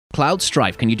Cloud's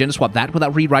Strife, can you gender swap that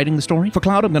without rewriting the story? For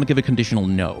Cloud, I'm gonna give a conditional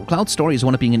no. Cloud's story is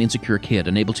one of being an insecure kid,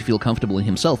 unable to feel comfortable in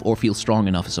himself or feel strong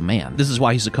enough as a man. This is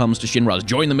why he succumbs to Shinra's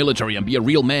join the military and be a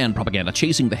real man propaganda,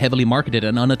 chasing the heavily marketed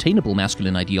and unattainable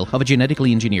masculine ideal of a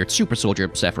genetically engineered super soldier,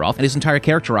 Sephiroth, and his entire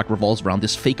character arc revolves around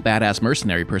this fake badass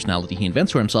mercenary personality he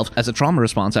invents for himself as a trauma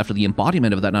response after the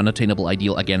embodiment of that unattainable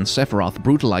ideal again, Sephiroth,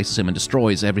 brutalizes him and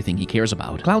destroys everything he cares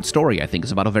about. Cloud's story, I think,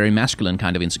 is about a very masculine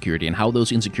kind of insecurity and how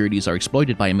those insecurities are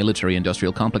exploited by a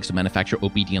military-industrial complex to manufacture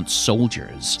obedient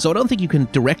soldiers. So I don't think you can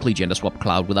directly gender swap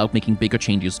Cloud without making bigger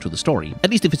changes to the story,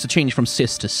 at least if it's a change from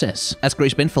cis to cis. As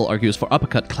Grace Benfell argues for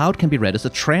Uppercut, Cloud can be read as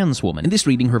a trans woman. In this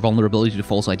reading, her vulnerability to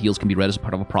false ideals can be read as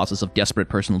part of a process of desperate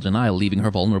personal denial, leaving her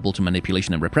vulnerable to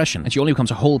manipulation and repression, and she only becomes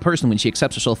a whole person when she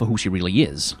accepts herself for who she really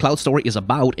is. Cloud's story is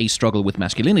about a struggle with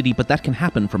masculinity, but that can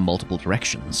happen from multiple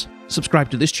directions.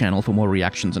 Subscribe to this channel for more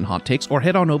reactions and hot takes, or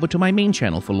head on over to my main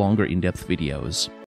channel for longer in-depth videos.